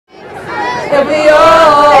we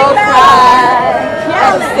all cry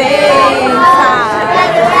at the same time.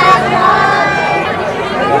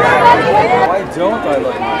 Why don't I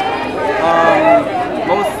love Michael?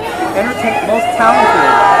 Most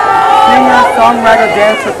talented singer, songwriter,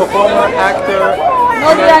 dancer, performer, actor,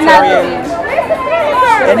 humanitarian,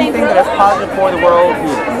 anything that is positive for the world.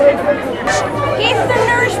 He's the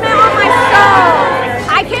nourishment on my soul.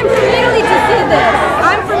 I came from Italy to see this.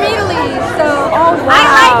 I'm from Italy, so I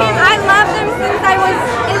like him. I loved him since I was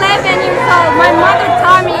 11 years old. My mother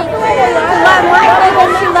taught me to love Michael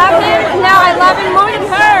and she loved him, and now I love him more than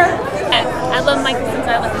her. I love Michael since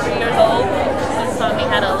I was 3 years old. He taught me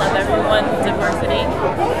how to love everyone, diversity.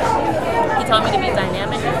 He taught me to be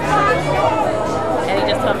dynamic. And he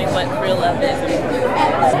just taught me what real love is.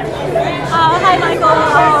 Oh, hi Michael.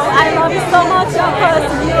 Oh, I love you so much because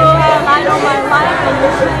you are a light on my life and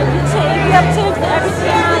you have changed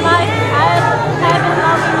everything in my life. I have been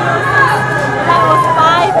loving you since I was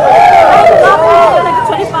 5. I love you for like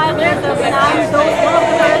 25 years of and I'm so love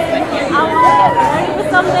because I want to get married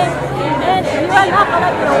with something and you are not going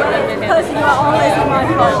to be away because you are always in my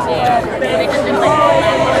heart.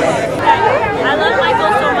 I love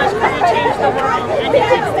Michael so much because he changed the world and he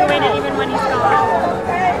keeps doing it even when he's gone.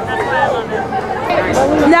 That's why I love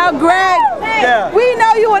him. Now Greg, we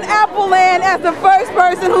know you in Apple Land as the first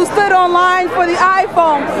person who stood online for the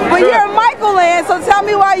iPhone, but you're in Michael Land, so tell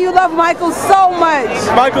me why you love Michael so much.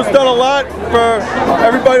 Michael's done a lot for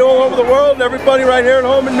everybody all over the world and everybody right here at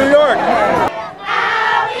home in New York.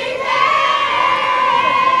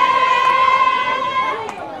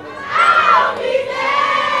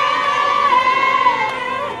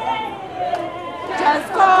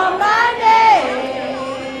 Just call my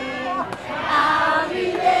name, I'll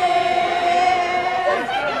be there.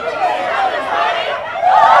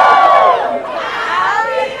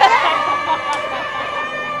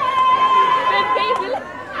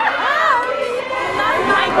 I'll be there.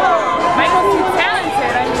 Michael's too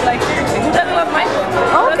talented. I mean, like, seriously, who doesn't love Michael?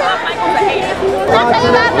 Who doesn't love Michael's a hater?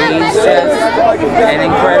 He's just an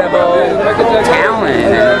incredible talent,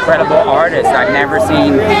 an incredible artist. I've never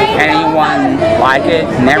seen anyone like it,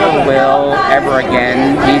 never will, ever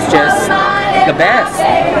again. He's just the best,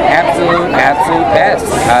 absolute best.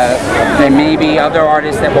 There may be other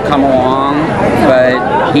artists that will come along, but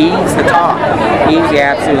he's the top. He's the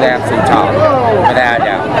absolute top, without a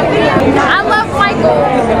doubt. I love Michael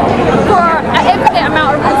for an infinite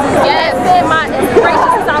amount of reasons. Yes, been my inspiration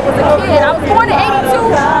since I was a kid. I was born in '82.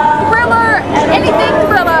 Thriller, anything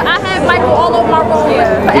Thriller. I have Michael all over my room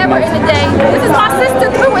forever in the day. This is my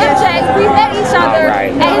sister through MJ. We met each other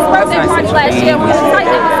at his birthday party last year. We were tight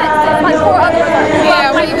ever since. Like 4 other people.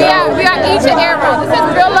 Yeah, we are each an era. This is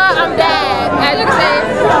Thriller, I'm Dad. As you can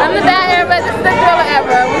see, I'm the Dad era, this is the Thriller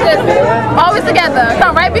era. We're just always together,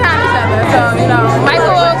 come right behind each other. So, you know,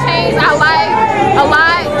 Michael will change our life a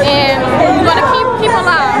lot, and we're going to keep him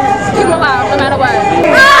alive. Keep him alive no matter what.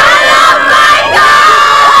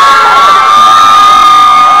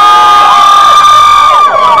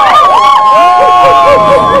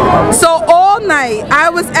 So all night I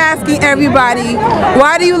was asking everybody,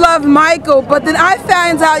 why do you love Michael? But then I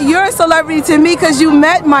found out you're a celebrity to me because you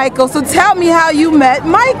met Michael. So tell me how you met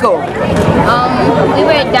Michael. We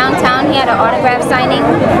were downtown. He had an autograph signing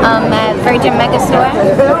at Virgin Megastore,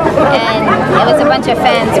 and it was a bunch of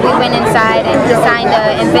fans. We went inside and he signed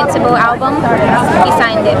the Invincible album. He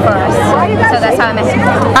signed it for us. So that's how I met him.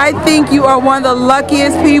 I think you are one of the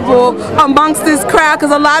luckiest people amongst this crowd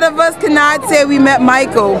because a lot of us cannot say we met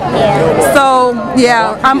Michael. Yeah. So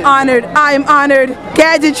yeah, I'm honored. I am honored.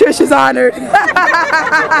 Gadget Trish is honored. He's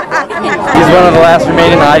one of the last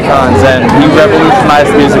remaining icons, and he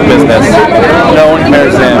revolutionized the music business. No one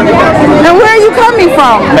compares to him. And where are you coming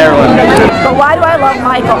from? Maryland. But why do I love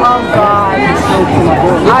Michael? Oh God.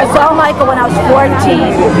 I saw Michael when I was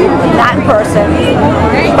 14, not in person.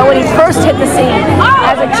 But when he first hit the scene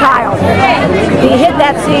as a child, he hit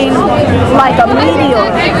that scene like a meteor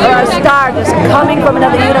or a star just coming from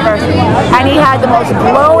another universe. And he had the most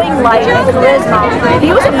glowing light and charisma.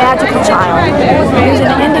 He was a magical child. He was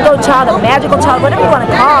an indigo child, a magical child, whatever you want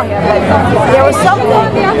to call him. But there was something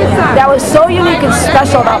that was so unique and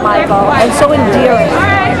special about Michael and so endearing.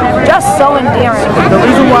 Just so endearing. The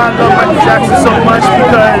reason why I love Michael Jackson so much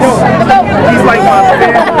because he's like my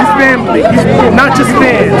family. He's not just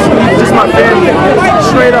fans, he's just my family.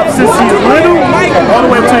 Straight up, since he's little, all the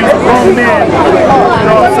way until he's a grown man. You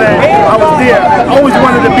know what I'm saying? I was there. I always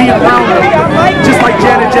wanted to be around him. Just like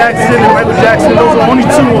Janet Jackson and Michael Jackson, those are only 2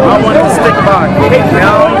 I wanted to stick by. And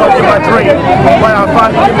I don't know if I dream, but I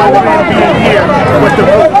finally get my dream being here with the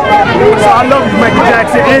group. So I love Michael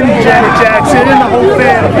Jackson and Janet Jackson and the whole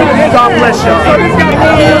family. God bless y'all.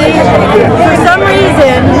 For some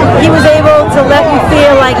reason, he was able to let you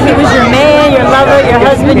feel like he was your man, your lover, your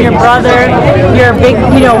husband, your brother, your big,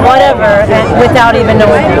 whatever, without even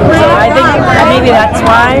knowing you. So I think maybe that's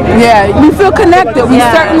why. Yeah, we feel connected. We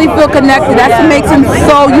certainly feel connected. That's what makes him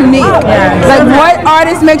so unique. Like, what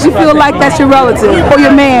artist makes you feel like that's your relative or your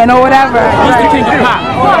man or whatever? He's the king of pop.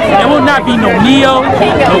 There will not be no Neo,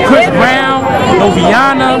 no Chris Brown, no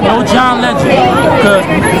Rihanna, no John Legend, because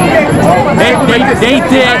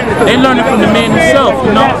they learned it from the man himself.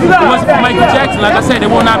 If it wasn't for Michael Jackson, like I said, there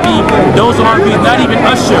will not be those R&B, not even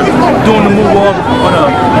Usher doing the moonwalk or the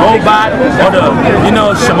robot or the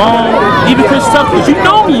Shimon, even Chris Tucker. You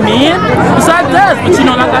know me, man. Besides that, but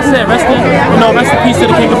like I said, rest in peace to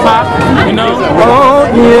the king of pop. All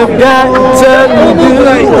you've got to do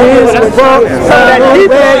is walk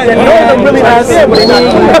away and really not see me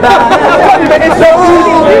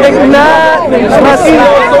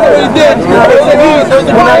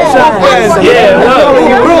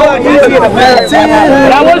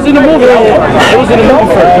That was in the movie. It was in the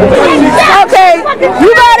movie first. Okay, you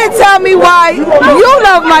gotta tell me why you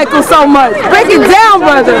love Michael so much. Break it down,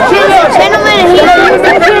 brother.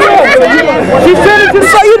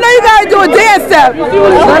 So you know you gotta do a dance step.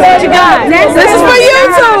 What you got? This is for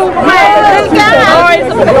you too.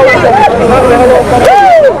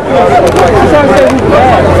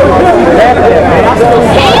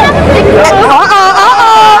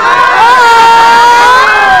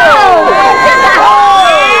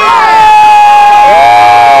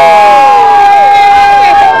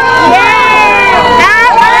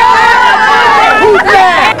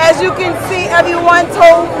 As you can see, everyone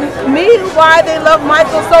told me why they love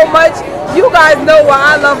Michael so much. You guys know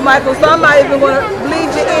why I love Michael, so I'm not even going to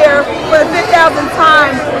bleed your ear for the 5,000th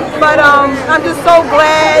time. But I'm just so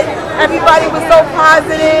glad everybody was so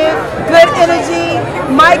positive, good energy.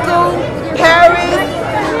 Michael, Paris,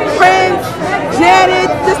 Prince,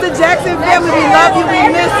 Janet, just the Jackson family, we love you,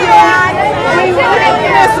 we miss you. We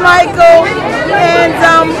miss Michael. And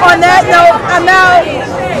on that note, I'm out.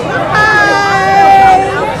 Bye.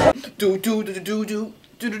 Do do do do do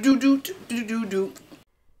do do do do do do do.